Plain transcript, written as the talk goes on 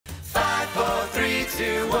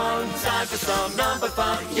2, 1, time for some number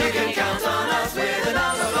fun. You can count on us with the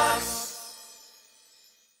number blocks.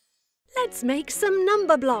 Let's make some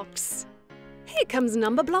number blocks. Here comes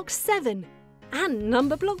number block 7 and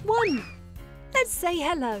number block 1. Let's say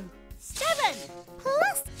hello. 7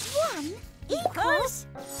 plus 1 equals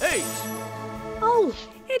 8. Oh,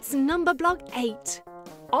 it's number block 8.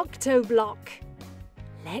 Octoblock.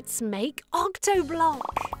 Let's make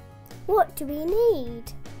Octoblock. What do we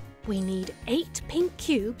need? We need 8 pink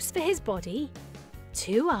cubes for his body,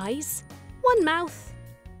 2 eyes, 1 mouth,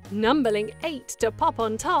 numbering 8 to pop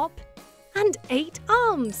on top, and 8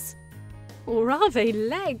 arms. Or are they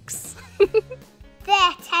legs?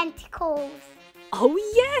 They're tentacles. Oh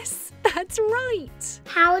yes, that's right.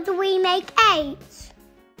 How do we make 8?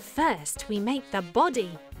 First, we make the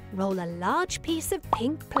body. Roll a large piece of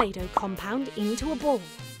pink Play-Doh compound into a ball.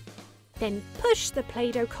 Then push the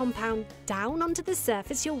Play-Doh compound down onto the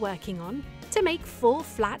surface you're working on to make 4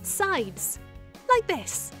 flat sides, like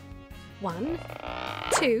this. 1,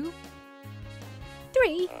 2,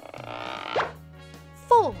 3,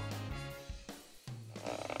 4.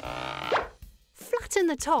 Flatten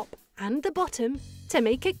the top and the bottom to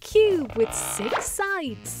make a cube with 6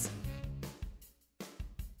 sides.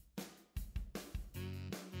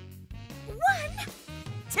 1,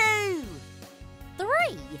 2, 3,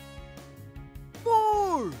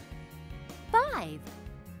 4. 5,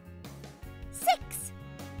 6.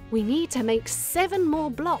 We need to make 7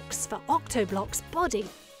 more blocks for Octoblock's body.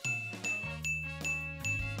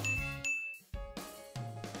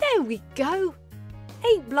 There we go!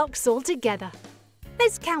 8 blocks all together.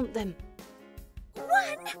 Let's count them. 1,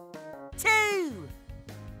 2,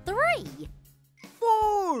 3,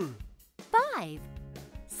 4. 5,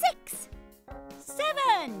 6,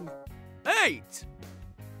 7. 8.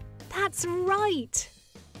 That's right!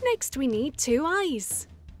 Next we need 2 eyes.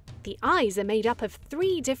 The eyes are made up of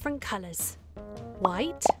 3 different colours.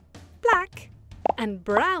 White, black and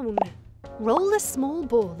brown. Roll a small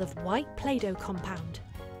ball of white Play-Doh compound.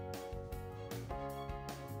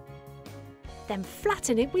 Then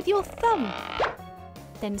flatten it with your thumb.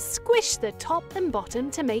 Then squish the top and bottom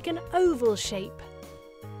to make an oval shape.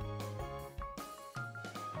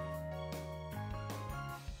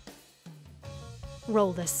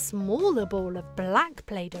 Roll the smaller ball of black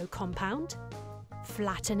Play-Doh compound.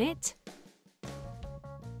 Flatten it.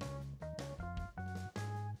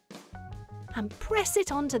 And press it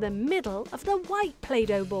onto the middle of the white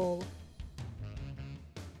Play-Doh ball.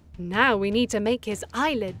 Now we need to make his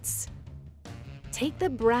eyelids. Take the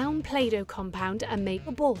brown Play-Doh compound and make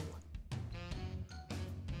a ball.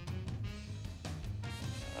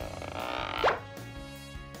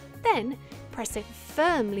 Then press it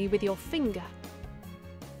firmly with your finger.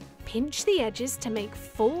 Pinch the edges to make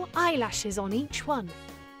 4 eyelashes on each one.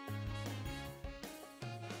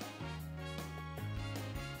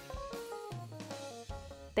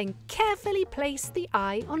 Then carefully place the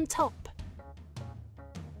eye on top.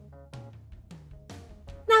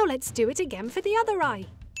 Now let's do it again for the other eye.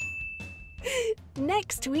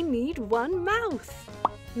 Next we need 1 mouth.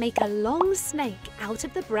 Make a long snake out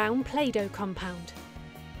of the brown Play-Doh compound.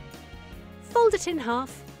 Fold it in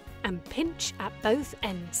half and pinch at both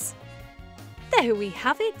ends. There we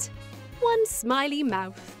have it! 1 smiley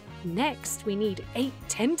mouth. Next we need 8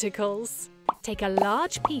 tentacles. Take a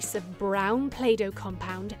large piece of brown Play-Doh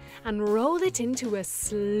compound and roll it into a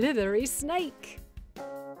slithery snake.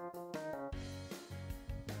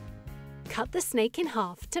 Cut the snake in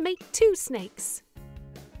half to make 2 snakes.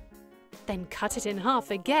 Then cut it in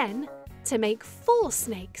half again to make 4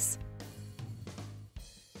 snakes.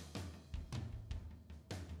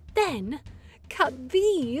 Then cut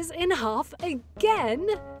these in half again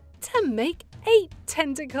to make 8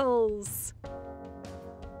 tentacles.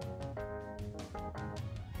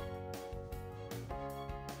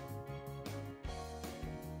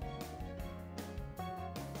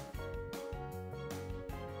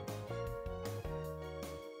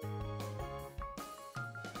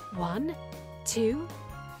 One, 2,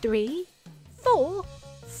 3, 4,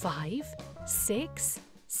 5, 6,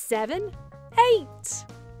 7, 8.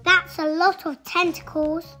 That's a lot of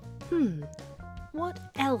tentacles. What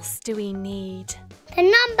else do we need?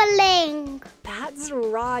 The numberling. That's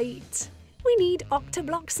right. We need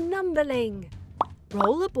Octoblock's numberling.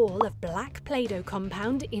 Roll a ball of black Play-Doh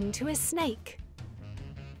compound into a snake.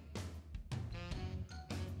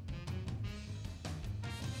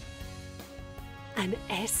 An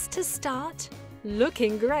S to start.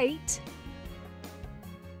 Looking great.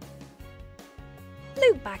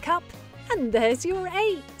 Loop back up and there's your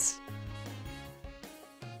 8.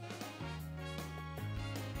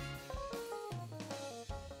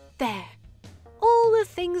 There. All the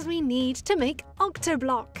things we need to make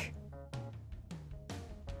Octoblock.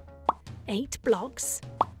 8 blocks,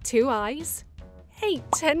 2 eyes, 8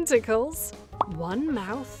 tentacles, 1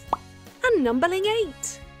 mouth, and numbering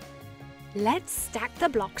 8. Let's stack the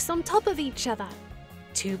blocks on top of each other.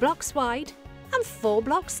 2 blocks wide and 4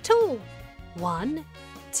 blocks tall. 1,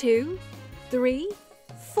 2, 3,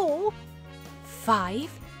 4,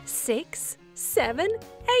 5, 6, 7,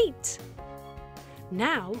 8.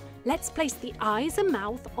 Now, let's place the eyes and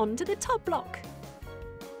mouth onto the top block.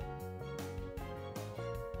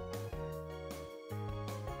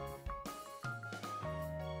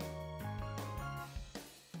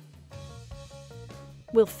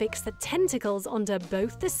 We'll fix the tentacles onto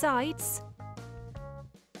both the sides.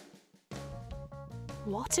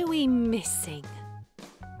 What are we missing?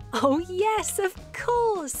 Oh yes, of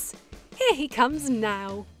course! Here he comes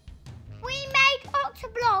now. We made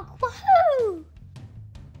Octoblock! Woohoo!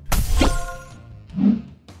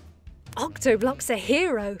 Octoblock's a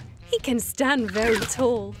hero. He can stand very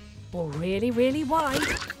tall or really, really wide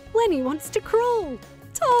when he wants to crawl.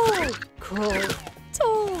 Tall, crawl,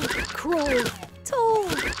 tall, crawl, tall,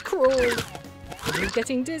 crawl. Are you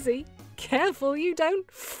getting dizzy? Careful you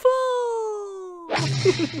don't fall!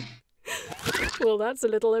 Well, that's a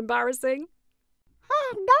little embarrassing.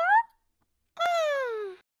 Oh no!